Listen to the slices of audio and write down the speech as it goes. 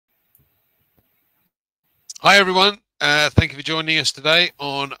Hi everyone, thank you for joining us today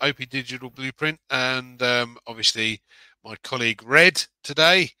on OP Digital Blueprint, and obviously my colleague Red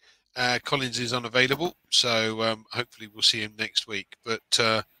today. Collins is unavailable, so hopefully we'll see him next week.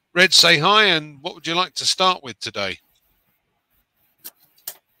 But Red, say hi, and what would you like to start with today?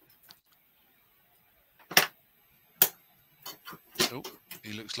 Oh,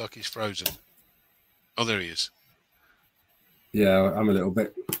 he looks like he's frozen. Oh, there he is. Yeah, I'm a little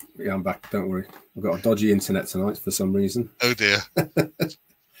bit. Yeah, I'm back. Don't worry. I've got a dodgy internet tonight for some reason. Oh dear.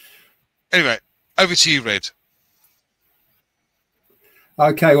 Anyway, over to you, Red.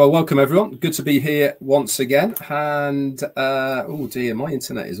 Okay, well, welcome everyone. Good to be here once again. And oh dear, my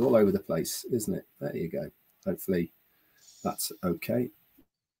internet is all over the place, isn't it? There you go. Hopefully that's okay.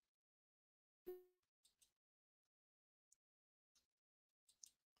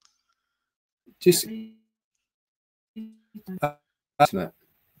 Just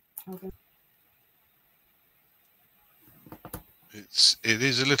It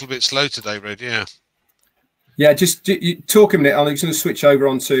is a little bit slow today, Red. Yeah. Yeah, just you talk a minute. I'm just going to switch over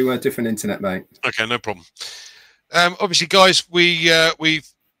onto a different internet, mate. Okay, no problem. Obviously, guys, we've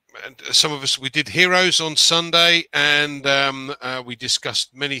some of us, we did Heroes on Sunday, and we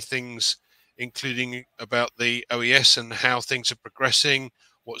discussed many things, including about the OES and how things are progressing,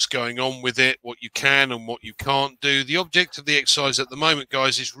 what's going on with it, what you can and what you can't do. The object of the exercise at the moment,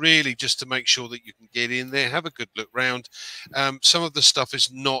 guys, is really just to make sure that you can get in there, have a good look round. Some of the stuff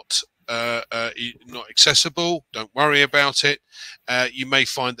is not accessible. Don't worry about it. You may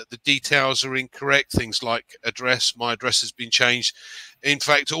find that the details are incorrect. Things like address, my address has been changed. In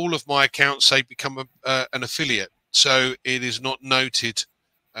fact, all of my accounts say become an affiliate, so it is not noted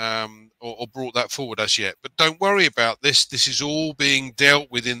or brought that forward as yet. But don't worry about this. This is all being dealt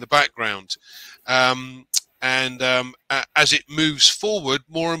with in the background. As it moves forward,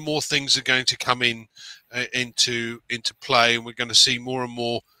 more and more things are going to come into play, and we're going to see more and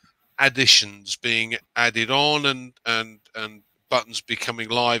more additions being added on, and buttons becoming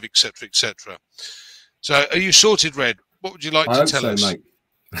live, etc., etc. So, are you sorted, Red? What would you like to tell us? Mate.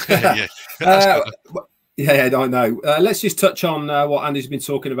 Yeah, yeah, I know. Let's just touch on what Andy's been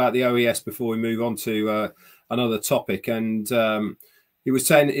talking about the OES before we move on to another topic. And he was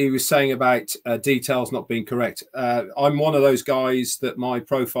saying about details not being correct. I'm one of those guys that my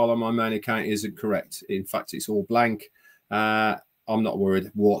profile on my main account isn't correct. In fact, it's all blank. I'm not worried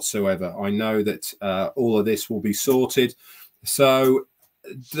whatsoever. I know that all of this will be sorted. So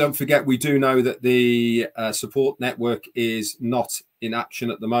don't forget, we do know that the support network is not in action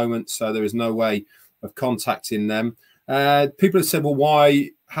at the moment, so there is no way of contacting them. People have said, well,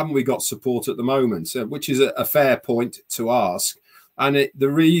 why haven't we got support at the moment? Which is a fair point to ask. And the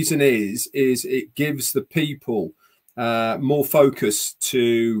reason is it gives the people more focus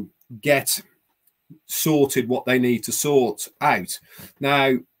to get sorted what they need to sort out.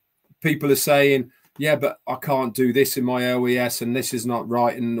 Now, people are saying, yeah, but I can't do this in my OES and this is not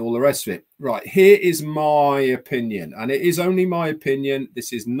right and all the rest of it. Right, here is my opinion, and it is only my opinion.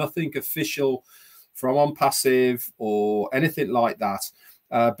 This is nothing official from ONPASSIVE or anything like that.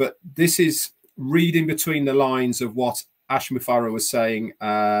 But this is reading between the lines of what Ash Mufareh was saying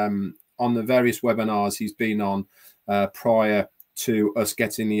on the various webinars he's been on prior to us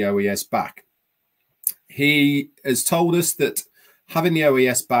getting the OES back. He has told us that having the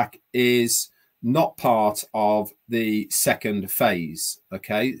OES back is not part of the second phase.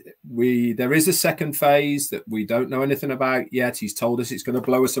 Okay, there is a second phase that we don't know anything about yet. He's told us it's going to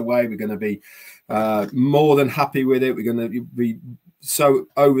blow us away. We're going to be more than happy with it. We're going to be so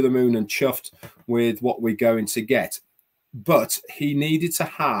over the moon and chuffed with what we're going to get. But he needed to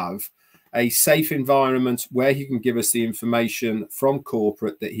have a safe environment where he can give us the information from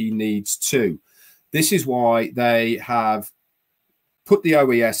corporate that he needs to. This is why they have put the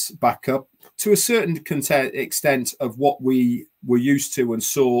OES back up to a certain extent of what we were used to and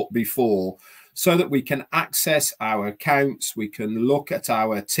saw before, so that we can access our accounts, we can look at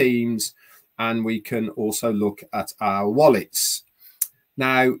our teams, and we can also look at our wallets.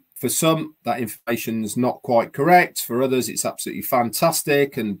 Now, for some, that information is not quite correct. For others, it's absolutely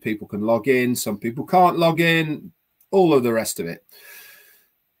fantastic and people can log in. Some people can't log in, all of the rest of it.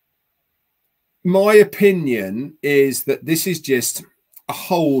 My opinion is that this is just a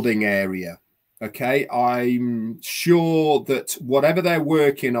holding area. Okay, I'm sure that whatever they're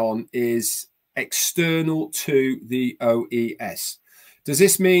working on is external to the OES. Does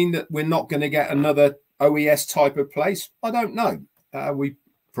this mean that we're not going to get another OES type of place? I don't know. We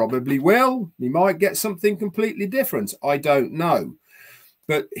probably will. We might get something completely different. I don't know.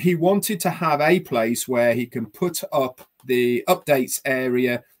 But he wanted to have a place where he can put up the updates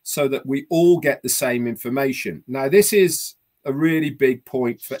area so that we all get the same information. Now, this is a really big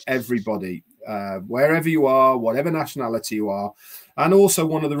point for everybody, wherever you are, whatever nationality you are. And also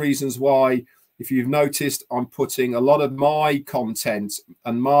one of the reasons why, if you've noticed, I'm putting a lot of my content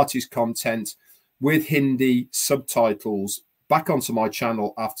and Marty's content with Hindi subtitles back onto my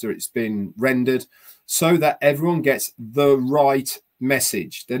channel after it's been rendered, so that everyone gets the right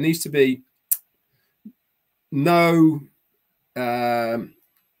message. There needs to be no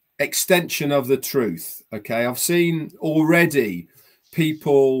extension of the truth. Okay, I've seen already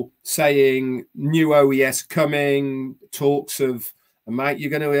people saying new OES coming, talks of amount you're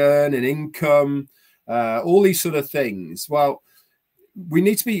going to earn, an income, all these sort of things. Well, we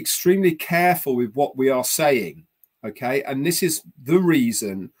need to be extremely careful with what we are saying. Okay, and this is the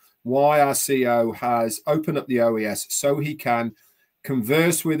reason why our CEO has opened up the OES, so he can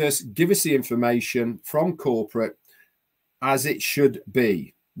converse with us, give us the information from corporate as it should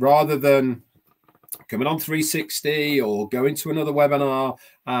be, rather than coming on 360 or going to another webinar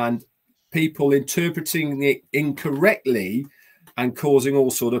and people interpreting it incorrectly and causing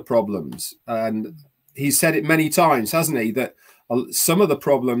all sort of problems. And he's said it many times, hasn't he, that some of the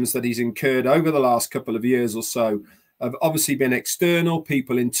problems that he's incurred over the last couple of years or so have obviously been external,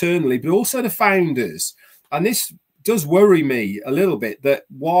 people internally, but also the founders. And this does worry me a little bit, that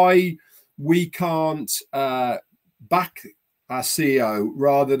why we can't back our CEO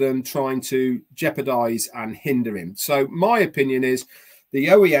rather than trying to jeopardize and hinder him. So my opinion is the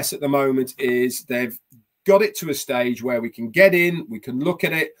OES at the moment is they've got it to a stage where we can get in, we can look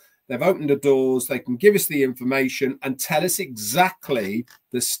at it, they've opened the doors, they can give us the information and tell us exactly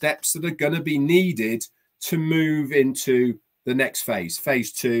the steps that are going to be needed to move into the next phase,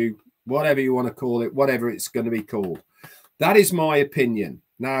 phase 2, whatever you want to call it, whatever it's going to be called. That is my opinion.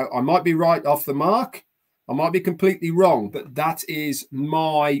 Now, I might be right off the mark, I might be completely wrong, but that is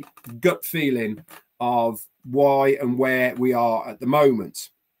my gut feeling of why and where we are at the moment.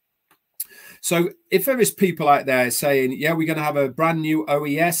 So if there is people out there saying, yeah, we're going to have a brand new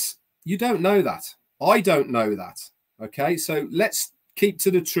OES, you don't know that. I don't know that. Okay, so let's keep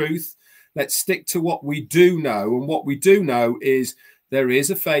to the truth. Let's stick to what we do know. And what we do know is there is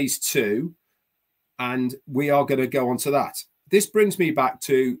a phase 2 and we are going to go on to that. This brings me back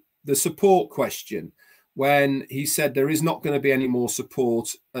to the support question, when he said there is not going to be any more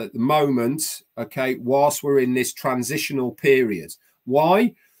support at the moment, okay, whilst we're in this transitional period.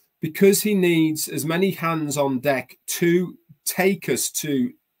 Why? Because he needs as many hands on deck to take us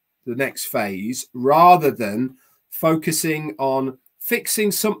to the next phase, rather than focusing on fixing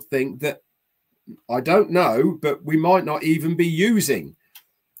something that I don't know, but we might not even be using,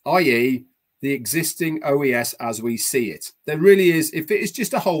 i.e. the existing OES as we see it. There really is, if it is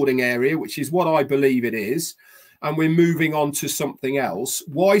just a holding area, which is what I believe it is, and we're moving on to something else,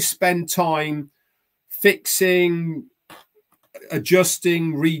 why spend time fixing,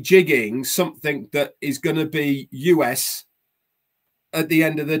 adjusting, rejigging something that is going to be US at the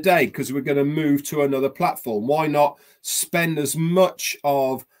end of the day, because we're going to move to another platform? Why not spend as much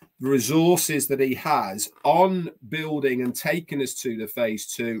of the resources that he has on building and taking us to the phase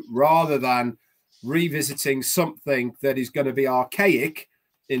 2, rather than revisiting something that is going to be archaic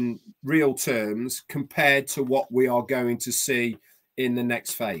in real terms compared to what we are going to see in the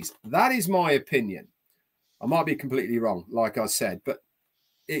next phase? That is my opinion. I might be completely wrong, like I said, but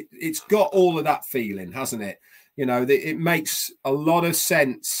it's got all of that feeling, hasn't it? You know, it makes a lot of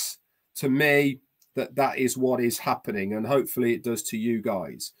sense to me that that is what is happening, and hopefully it does to you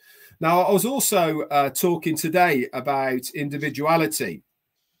guys. Now, I was also talking today about individuality,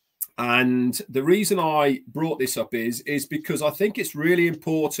 and the reason I brought this up is because I think it's really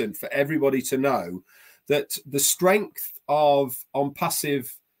important for everybody to know that the strength of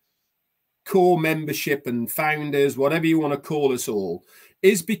ONPASSIVE core membership and founders, whatever you want to call us all,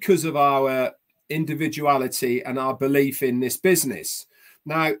 is because of our individuality and our belief in this business.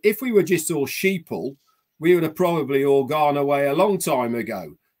 Now, if we were just all sheeple, we would have probably all gone away a long time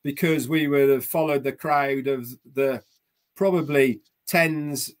ago, because we would have followed the crowd of the probably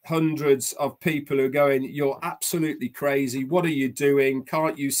tens, hundreds of people who are going, you're absolutely crazy, what are you doing,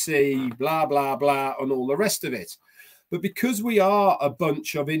 can't you see, blah, blah, blah, and all the rest of it. But because we are a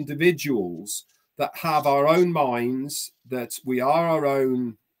bunch of individuals that have our own minds, that we are our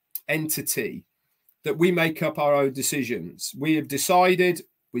own entity, that we make up our own decisions, we have decided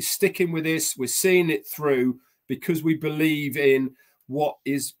we're sticking with this, we're seeing it through, because we believe in what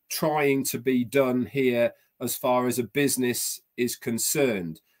is trying to be done here as far as a business is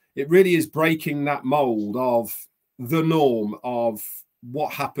concerned. It really is breaking that mold of the norm of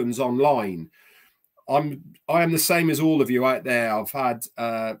what happens online. I am the same as all of you out there. I've had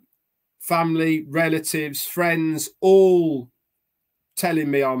family, relatives, friends, all telling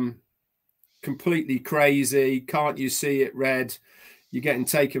me I'm completely crazy. Can't you see it, Red? You're getting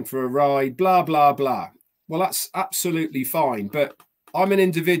taken for a ride, blah, blah, blah. Well, that's absolutely fine. But I'm an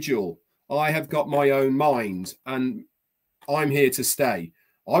individual. I have got my own mind and I'm here to stay.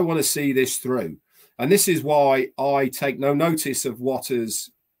 I want to see this through. And this is why I take no notice of what has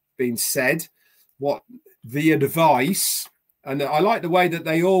been said, what the advice. And I like the way that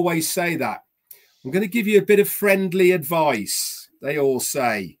they always say that. I'm going to give you a bit of friendly advice. They all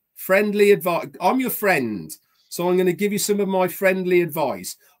say friendly advice. I'm your friend. So I'm going to give you some of my friendly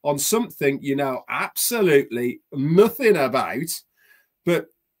advice on something you know absolutely nothing about, but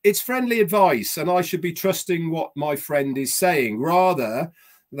it's friendly advice. And I should be trusting what my friend is saying rather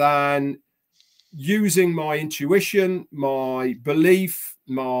than using my intuition, my belief,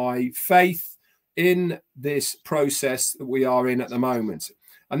 my faith in this process that we are in at the moment.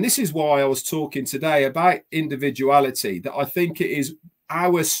 And this is why I was talking today about individuality, that I think it is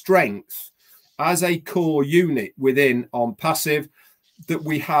our strength as a core unit within ONPASSIVE, that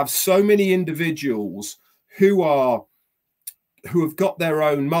we have so many individuals who have got their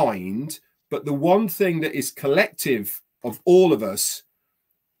own mind, but the one thing that is collective of all of us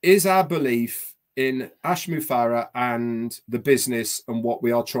is our belief in Ashmu Farah and the business and what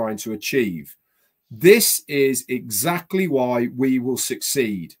we are trying to achieve. This is exactly why we will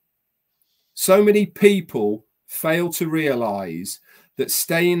succeed. So many people fail to realize that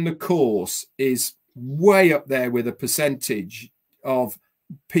staying the course is way up there with a percentage of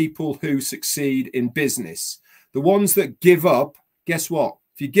people who succeed in business. The ones that give up, guess what?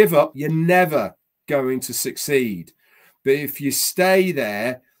 If you give up, you're never going to succeed. But if you stay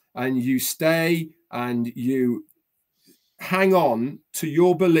there and you stay and you hang on to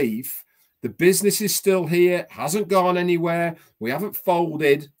your belief, the business is still here, hasn't gone anywhere. We haven't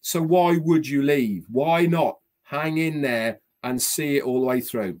folded. So why would you leave? Why not hang in there and see it all the way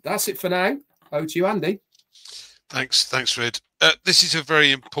through? That's it for now. Over to you, Andy. Thanks, Red. This is a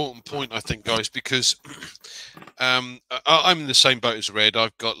very important point, I think, guys, because I'm in the same boat as Red.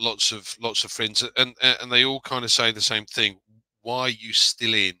 I've got lots of friends, and they all kind of say the same thing. Why are you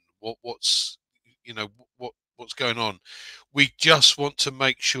still in? What's going on? We just want to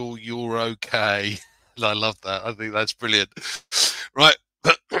make sure you're okay. I love that. I think that's brilliant. Right,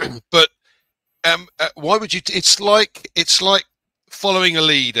 but why would you? It's like following a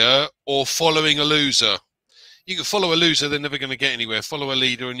leader or following a loser. You can follow a loser, they're never going to get anywhere. Follow a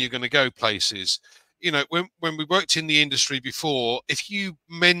leader and you're going to go places. You know, when we worked in the industry before, if you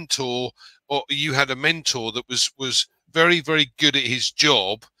mentor or you had a mentor that was very, very good at his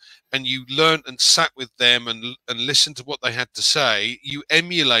job, and you learned and sat with them and listened to what they had to say, you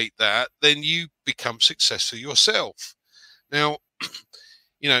emulate that, then you become successful yourself. Now,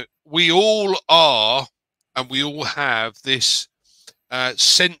 you know, we all are, and we all have this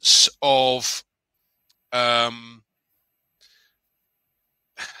sense of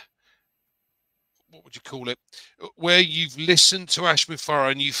what would you call it, where you've listened to Ashmu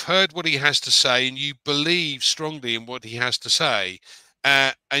Farah and you've heard what he has to say and you believe strongly in what he has to say,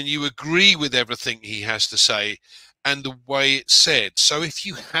 and you agree with everything he has to say and the way it's said. So if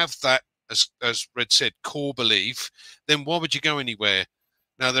you have that, as Red said, core belief, then why would you go anywhere?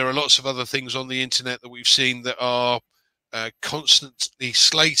 Now, there are lots of other things on the internet that we've seen that are constantly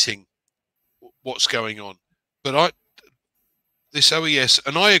slating what's going on. But this OES,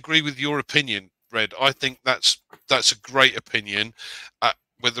 and I agree with your opinion, Red. I think that's a great opinion.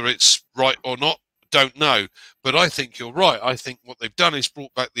 Whether it's right or not, don't know. But I think you're right. I think what they've done is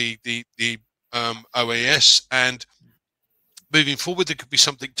brought back the OAS, and moving forward there could be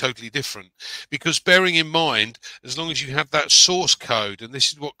something totally different. Because bearing in mind, as long as you have that source code, and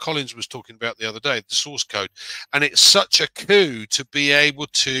this is what Collins was talking about the other day, the source code, and it's such a coup to be able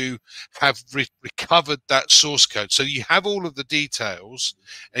to have recovered that source code. So you have all of the details,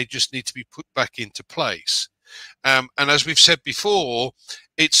 and they just need to be put back into place. And as we've said before,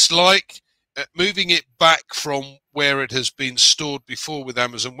 it's like moving it back from where it has been stored before with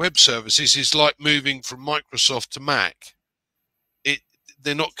Amazon Web Services is like moving from Microsoft to Mac.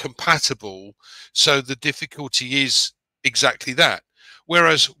 They're not compatible, so the difficulty is exactly that.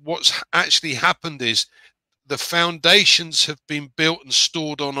 Whereas what's actually happened is the foundations have been built and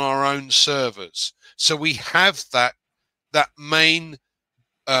stored on our own servers, so we have that main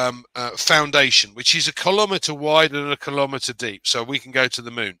foundation, which is 1 kilometer wide and 1 kilometer deep, so we can go to the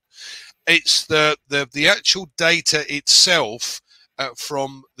moon. It's the actual data itself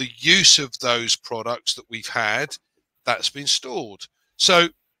from the use of those products that we've had that's been stored. So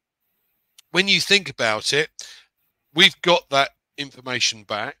when you think about it, we've got that information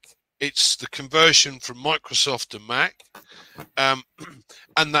back. It's the conversion from Microsoft to Mac.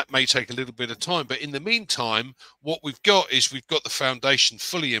 And that may take a little bit of time, but in the meantime, what we've got is we've got the foundation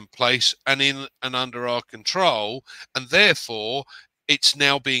fully in place and in and under our control, and therefore it's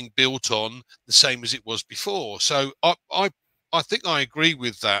now being built on the same as it was before. So I think I agree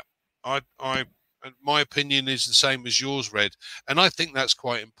with that. My opinion is the same as yours, Red, and I think that's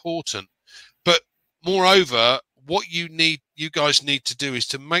quite important. But moreover, what you guys need to do is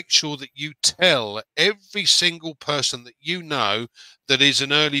to make sure that you tell every single person that you know that is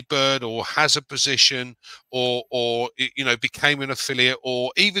an early bird or has a position or you know, became an affiliate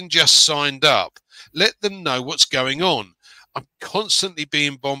or even just signed up. Let them know what's going on. I'm constantly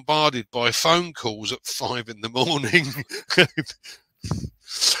being bombarded by phone calls at 5 in the morning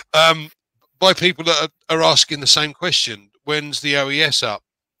by people that are asking the same question. When's the OES up?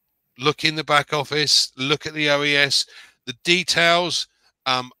 Look in the back office, look at the OES. The details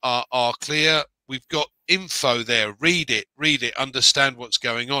are clear. We've got info there. Read it, understand what's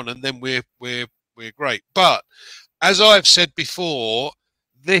going on, and then we're great. But as I've said before,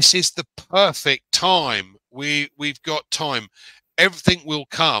 this is the perfect time. We've got time. Everything will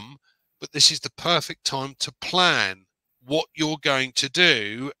come, but this is the perfect time to plan what you're going to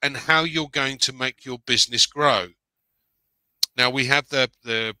do and how you're going to make your business grow. Now we have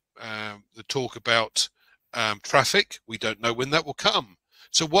the talk about traffic. We don't know when that will come.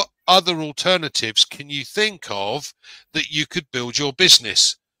 So what other alternatives can you think of that you could build your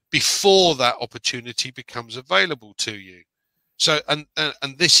business before that opportunity becomes available to you? So and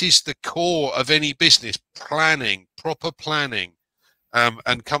this is the core of any business: planning, proper planning.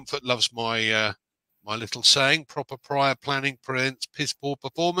 And Comfort loves my my little saying: proper prior planning prevents piss poor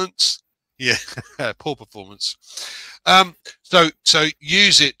performance. Yeah, poor performance. So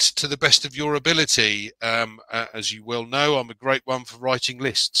use it to the best of your ability. As you well know, I'm a great one for writing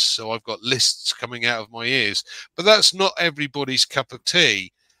lists. So I've got lists coming out of my ears, but that's not everybody's cup of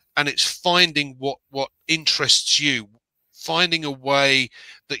tea. And it's finding what interests you, finding a way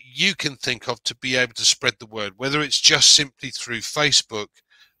that you can think of to be able to spread the word, whether it's just simply through Facebook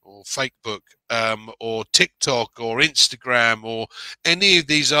or Fakebook, or TikTok or Instagram or any of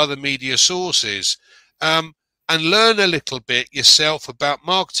these other media sources, and learn a little bit yourself about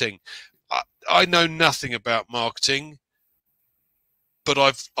marketing. I know nothing about marketing, but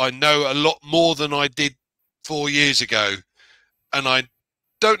I know a lot more than I did 4 years ago, and I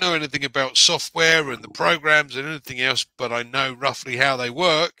don't know anything about software and the programs and anything else, but I know roughly how they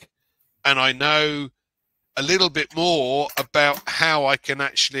work, and I know a little bit more about how I can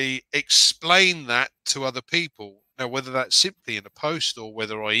actually explain that to other people. Now, whether that's simply in a post or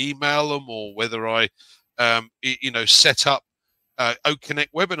whether I email them or whether I, you know, set up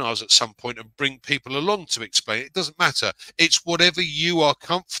OCONNECT webinars at some point and bring people along to explain it doesn't matter. It's whatever you are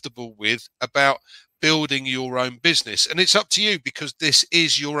comfortable with about building your own business. And it's up to you, because this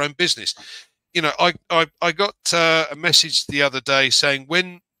is your own business. You know, I got a message the other day saying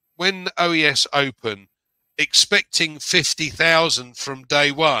when OES open, expecting 50,000 from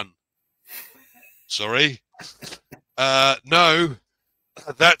day one. Sorry. No,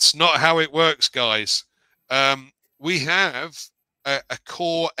 that's not how it works, guys. We have a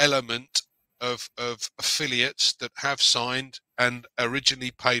core element of affiliates that have signed and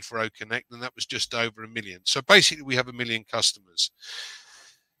originally paid for OCONNECT, and that was just over 1 million. So basically we have 1 million customers.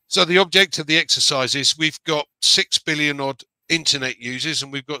 So the object of the exercise is we've got 6 billion odd internet users,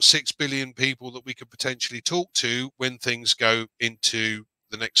 and we've got 6 billion people that we could potentially talk to when things go into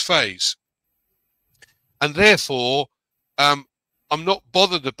the next phase. And therefore, I'm not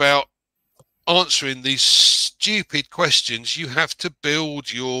bothered about answering these stupid questions. You have to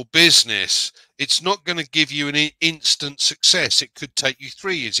build your business. It's not going to give you an instant success. It could take you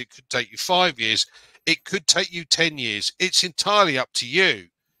 3 years. It could take you 5 years. It could take you 10 years. It's entirely up to you,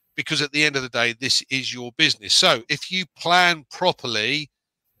 because at the end of the day, this is your business. So if you plan properly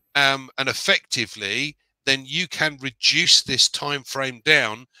and effectively, then you can reduce this time frame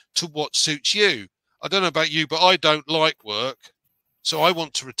down to what suits you. I don't know about you, but I don't like work. So I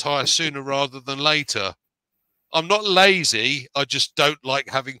want to retire sooner rather than later. I'm not lazy. I just don't like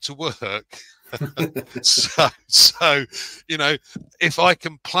having to work. so, you know, if I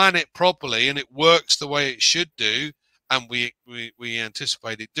can plan it properly and it works the way it should do, and we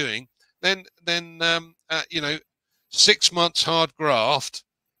anticipate it doing, then you know, 6 months hard graft,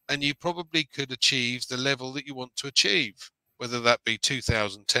 and you probably could achieve the level that you want to achieve, whether that be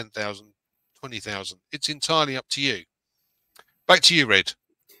 2,000, 10,000, 20,000. It's entirely up to you. Back to you, Red.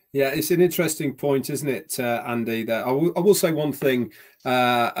 Yeah, it's an interesting point, isn't it, Andy? That I will say one thing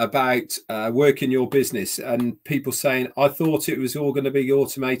about working your business, and people saying, I thought it was all going to be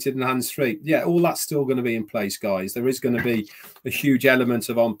automated and hands-free. Yeah, all that's still going to be in place, guys. There is going to be a huge element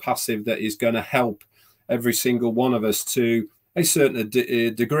of ONPASSIVE that is going to help every single one of us to a certain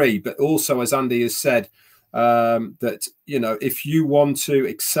degree. But also, as Andy has said, that, you know, if you want to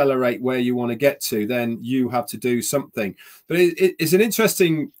accelerate where you want to get to, then you have to do something. But it's an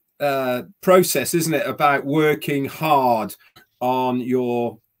interesting process, isn't it, about working hard on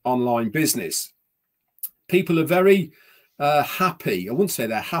your online business. People are very happy. I wouldn't say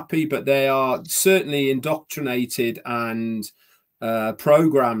they're happy, but they are certainly indoctrinated and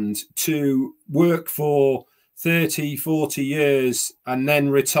programmed to work for 30, 40 years and then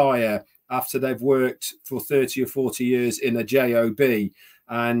retire after they've worked for 30 or 40 years in a job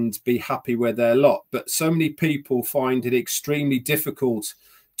and be happy with their lot. But so many people find it extremely difficult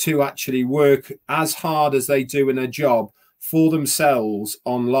to actually work as hard as they do in a job for themselves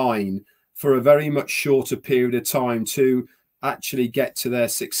online for a very much shorter period of time to actually get to their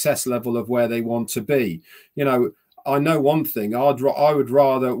success level of where they want to be. You know, I know one thing, I would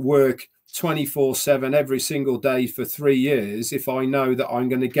rather work 24/7 every single day for 3 years if I know that I'm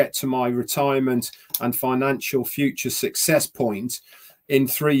going to get to my retirement and financial future success point in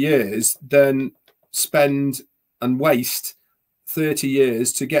 3 years than spend and waste 30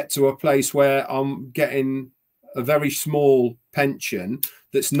 years to get to a place where I'm getting a very small pension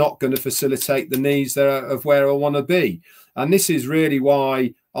that's not going to facilitate the needs of where I want to be. And this is really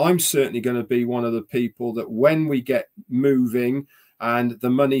why I'm certainly going to be one of the people that when we get moving and the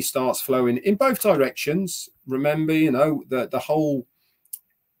money starts flowing in both directions, remember, you know, the whole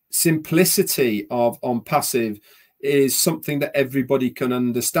simplicity of ONPASSIVE is something that everybody can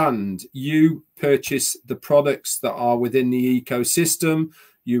understand. You purchase the products that are within the ecosystem,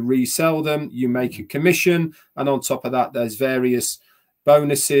 you resell them, you make a commission, and on top of that, there's various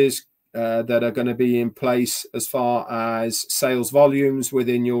bonuses that are going to be in place as far as sales volumes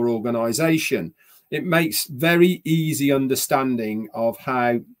within your organization. It makes very easy understanding of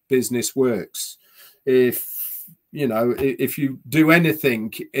how business works. If you do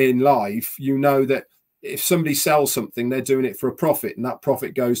anything in life, you know that if somebody sells something, they're doing it for a profit, and that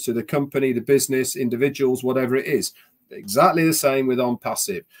profit goes to the company, the business, individuals, whatever it is. Exactly the same with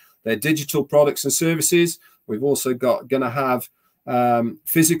ONPASSIVE. They're digital products and services. We've also going to have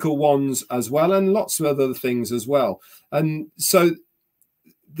physical ones as well, and lots of other things as well. And so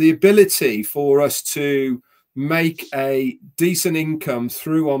the ability for us to make a decent income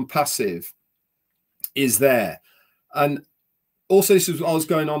through ONPASSIVE is there. And also, this is what I was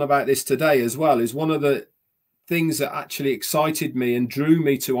going on about this today as well, is one of the things that actually excited me and drew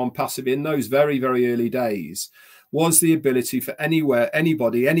me to ONPASSIVE in those very, very early days was the ability for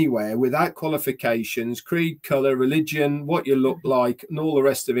anybody, anywhere, without qualifications, creed, color, religion, what you look like, and all the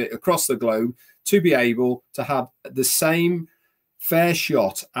rest of it across the globe, to be able to have the same fair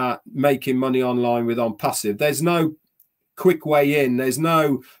shot at making money online with ONPASSIVE. There's no quick way in. There's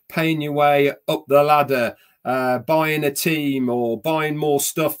no paying your way up the ladder, buying a team or buying more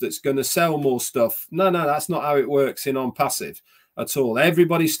stuff that's going to sell more stuff. No, that's not how it works in ONPASSIVE at all.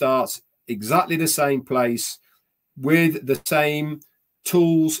 Everybody starts exactly the same place with the same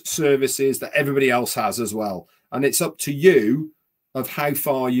tools, services that everybody else has as well. And it's up to you of how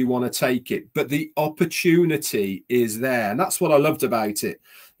far you want to take it. But the opportunity is there. And that's what I loved about it.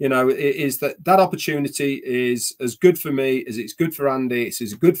 You know, it is that opportunity is as good for me as it's good for Andy. It's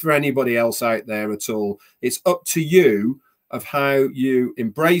as good for anybody else out there at all. It's up to you of how you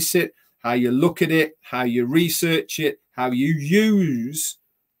embrace it, how you look at it, how you research it, how you use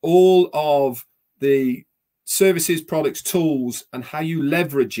all of the services, products, tools, and how you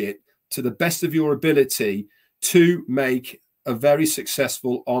leverage it to the best of your ability to make a very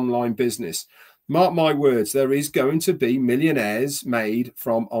successful online business. Mark my words, there is going to be millionaires made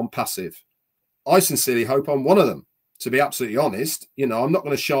from ONPASSIVE. I sincerely hope I'm one of them, to be absolutely honest. You know, I'm not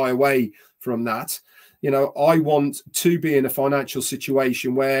going to shy away from that. You know, I want to be in a financial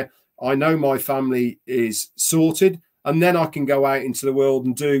situation where I know my family is sorted, and then I can go out into the world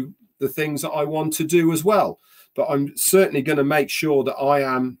and do the things that I want to do as well. But I'm certainly going to make sure that I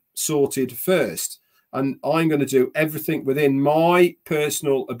am sorted first. And I'm going to do everything within my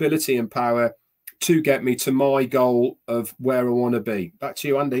personal ability and power to get me to my goal of where I want to be. Back to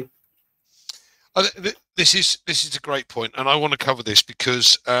you, Andy. This is a great point, and I want to cover this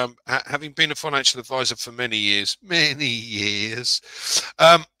because having been a financial advisor for many years,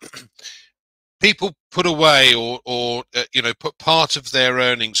 people put away or you know, put part of their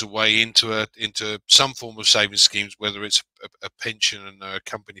earnings away into some form of savings schemes, whether it's a pension and a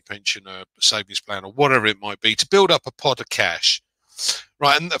company pension, a savings plan, or whatever it might be, to build up a pot of cash,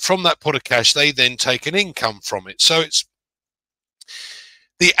 right? And from that pot of cash, they then take an income from it. So it's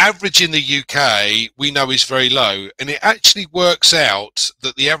the average in the UK, we know, is very low, and it actually works out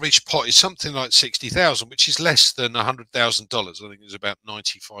that the average pot is something like 60,000, which is less than $100,000. I think it's about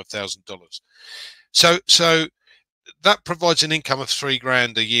 $95,000. So that provides an income of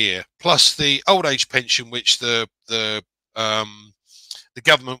 £3 a year, plus the old age pension, which the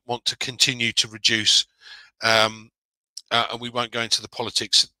government want to continue to reduce, and we won't go into the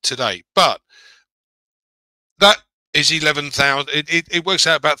politics today, but that is 11,000. It works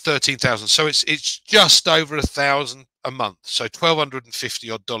out about 13,000. So it's just over 1,000 a month. So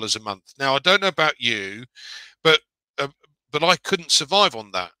 $1,250 odd a month. Now, I don't know about you, but I couldn't survive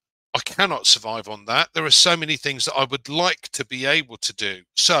on that. I cannot survive on that. There are so many things that I would like to be able to do.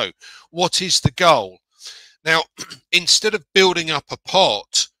 So what is the goal? Now, instead of building up a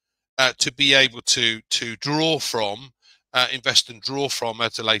pot to be able to draw from, invest and draw from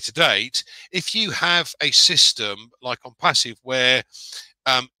at a later date, if you have a system like ONPASSIVE where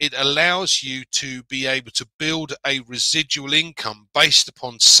it allows you to be able to build a residual income based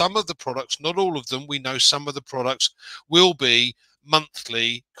upon some of the products, not all of them, we know some of the products will be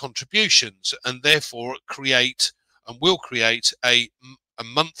monthly contributions, and therefore will create a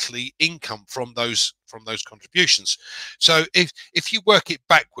monthly income from those contributions. So if you work it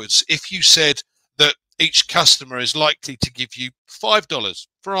backwards, if you said that each customer is likely to give you $5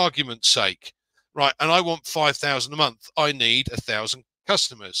 for argument's sake, right? And I want 5,000 a month. I need 1,000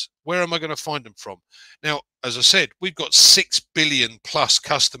 customers. Where am I going to find them from? Now, as I said, we've got 6 billion plus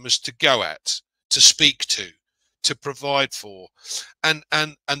customers to go at, to speak to provide for, and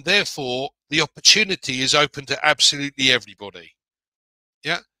therefore the opportunity is open to absolutely everybody.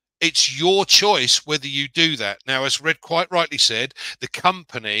 Yeah. It's your choice whether you do that. Now, as Red quite rightly said, the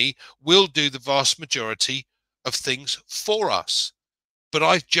company will do the vast majority of things for us. But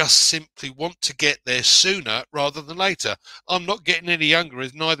I just simply want to get there sooner rather than later. I'm not getting any younger,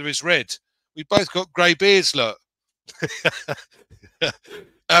 as neither is Red. We both got grey beards, look.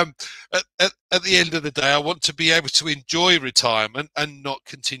 At the end of the day, I want to be able to enjoy retirement and not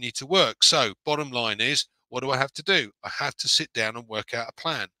continue to work. So bottom line is, what do I have to do? I have to sit down and work out a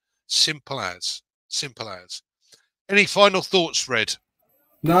plan. Simple as. Any final thoughts, Red?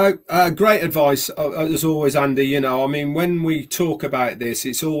 No, great advice as always, Andy. You know, I mean, when we talk about this,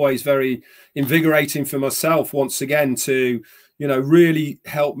 it's always very invigorating for myself once again to, you know, really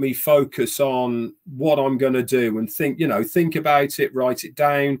help me focus on what I'm going to do and think about it, write it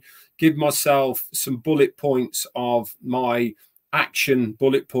down, give myself some bullet points of my action,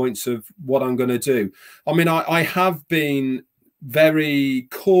 bullet points of what I'm going to do. I mean, I have been very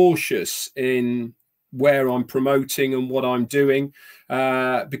cautious in where I'm promoting and what I'm doing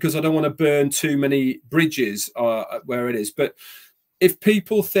because I don't want to burn too many bridges where it is. But if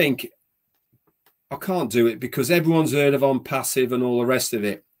people think I can't do it because everyone's heard of ONPASSIVE and all the rest of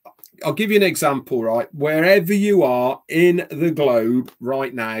it, I'll give you an example, right? Wherever you are in the globe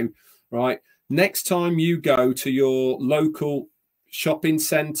right now, right? Next time you go to your local shopping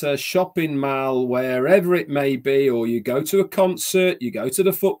centre, shopping mall, wherever it may be, or you go to a concert, you go to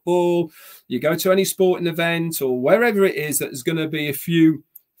the football, you go to any sporting event, or wherever it is that there's going to be a few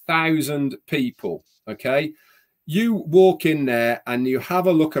thousand people, okay? You walk in there and you have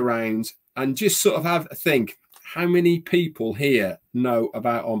a look around and just sort of have a think, how many people here know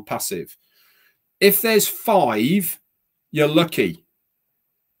about ONPASSIVE? If there's 5, you're lucky.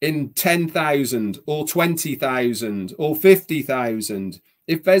 In 10,000 or 20,000 or 50,000,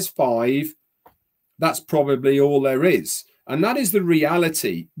 if there's 5, that's probably all there is. And that is the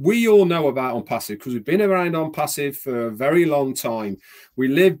reality. We all know about ONPASSIVE because we've been around ONPASSIVE for a very long time. We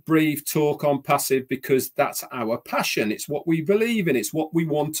live, breathe, talk ONPASSIVE because that's our passion. It's what we believe in. It's what we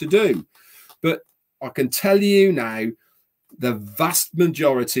want to do. But I can tell you now, the vast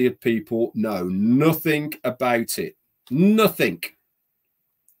majority of people know nothing about it. Nothing.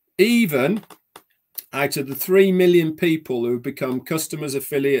 Even out of the 3 million people who have become customers,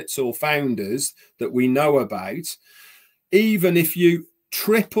 affiliates or founders that we know about, even if you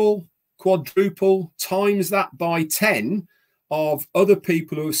triple, quadruple, times that by 10 of other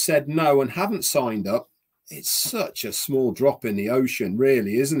people who have said no and haven't signed up, it's such a small drop in the ocean,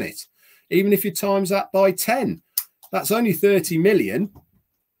 really, isn't it? Even if you times that by 10, that's only 30 million.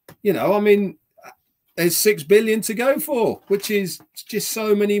 You know, I mean, there's 6 billion to go for, which is just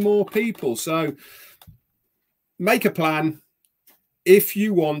so many more people. So make a plan, if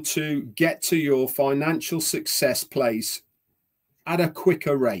you want to get to your financial success place at a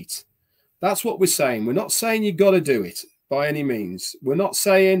quicker rate. That's what we're saying. We're not saying you got to do it by any means. We're not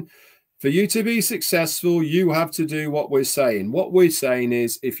saying for you to be successful, you have to do what we're saying. What we're saying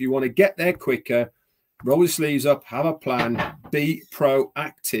is if you want to get there quicker, roll your sleeves up, have a plan, be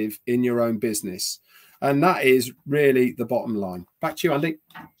proactive in your own business. And that is really the bottom line. Back to you, Andy.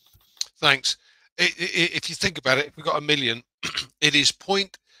 Thanks. If you think about it, if we've got 1 million, it is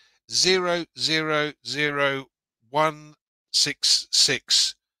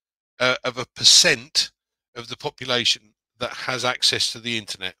 0.000166 of a percent of the population that has access to the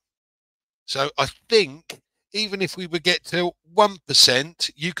internet. So I think even if we would get to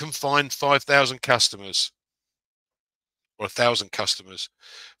 1%, you can find 5,000 customers or 1,000 customers.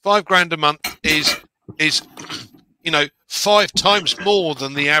 £5 a month is you know, 5 times more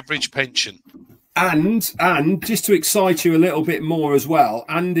than the average pension. And just to excite you a little bit more as well,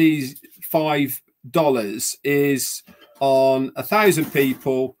 Andy's $5 is on 1,000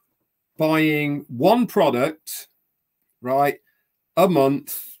 people buying one product, right, a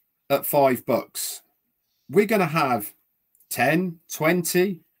month at $5. We're going to have 10,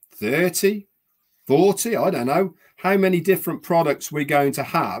 20, 30, 40, I don't know how many different products we're going to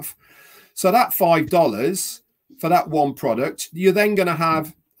have. So that $5 for that one product, you're then going to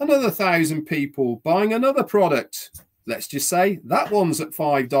have another 1,000 people buying another product. Let's just say that one's at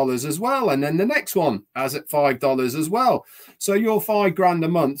 $5 as well. And then the next one has at $5 as well. So your $5 a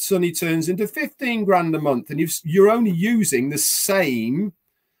month suddenly turns into 15 grand a month. And you're only using the same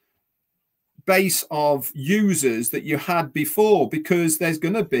base of users that you had before, because there's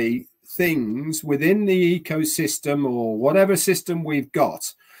going to be things within the ecosystem or whatever system we've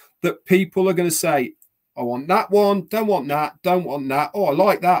got that people are going to say, I want that one, don't want that, don't want that. Oh, I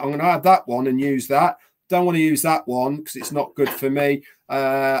like that. I'm going to have that one and use that. Don't want to use that one because it's not good for me.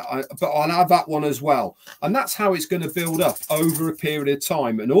 But I'll have that one as well. And that's how it's going to build up over a period of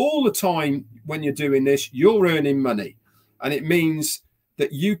time. And all the time when you're doing this, you're earning money. And it means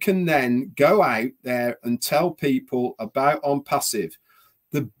that you can then go out there and tell people about ONPASSIVE.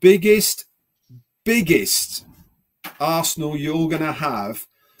 The biggest arsenal you're going to have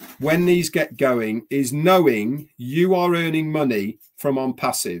when these get going is knowing you are earning money from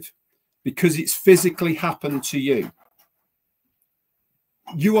ONPASSIVE, because it's physically happened to you.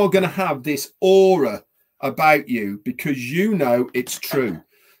 You are going to have this aura about you because you know it's true.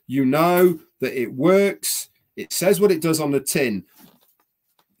 You know that it works. It says what it does on the tin.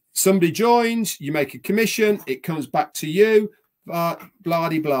 Somebody joins, you make a commission, it comes back to you, blah, blah,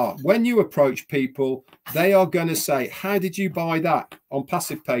 blah. When you approach people, they are going to say, how did you buy that?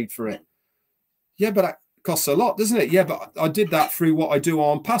 ONPASSIVE paid for it. Yeah, but that costs a lot, doesn't it? Yeah, but I did that through what I do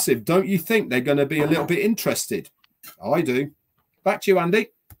on ONPASSIVE. Don't you think they're going to be a little bit interested? I do. Back to you, Andy.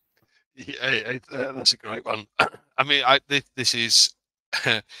 Yeah, that's a great one. I mean, this is,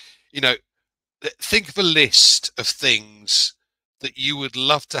 you know, think of a list of things that you would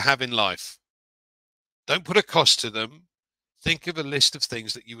love to have in life. Don't put a cost to them. Think of a list of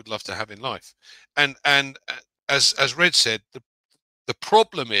things that you would love to have in life. And as Red said, the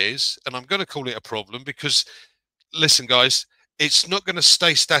problem is, and I'm going to call it a problem because, listen, guys, it's not going to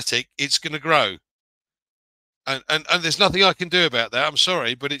stay static. It's going to grow. And there's nothing I can do about that. I'm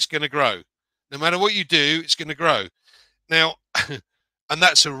sorry, but it's going to grow. No matter what you do, it's going to grow. Now, and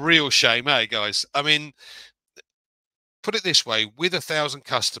that's a real shame, eh, guys? I mean, put it this way, with 1,000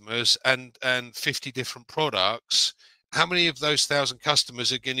 customers and 50 different products, how many of those 1,000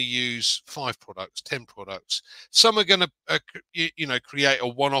 customers are going to use 5 products, 10 products? Some are going to, you know, create a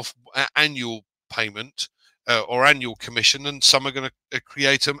one-off annual payment or annual commission, and some are going to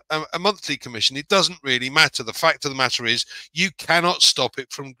create a monthly commission. It doesn't really matter. The fact of the matter is you cannot stop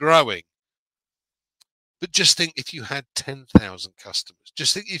it from growing. But just think if you had 10,000 customers,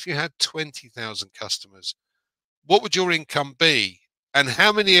 just think if you had 20,000 customers, what would your income be? And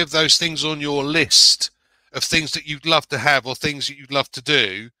how many of those things on your list of things that you'd love to have or things that you'd love to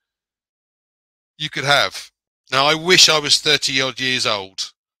do, you could have? Now, I wish I was 30 odd years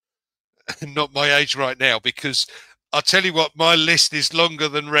old, not my age right now, because I'll tell you what, my list is longer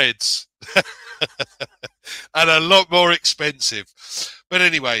than Red's and a lot more expensive. But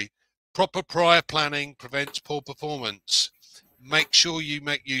anyway, proper prior planning prevents poor performance. Make sure you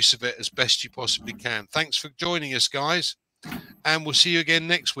make use of it as best you possibly can. Thanks for joining us, guys, and we'll see you again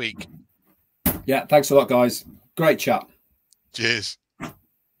next week. Yeah, thanks a lot, guys. Great chat. Cheers.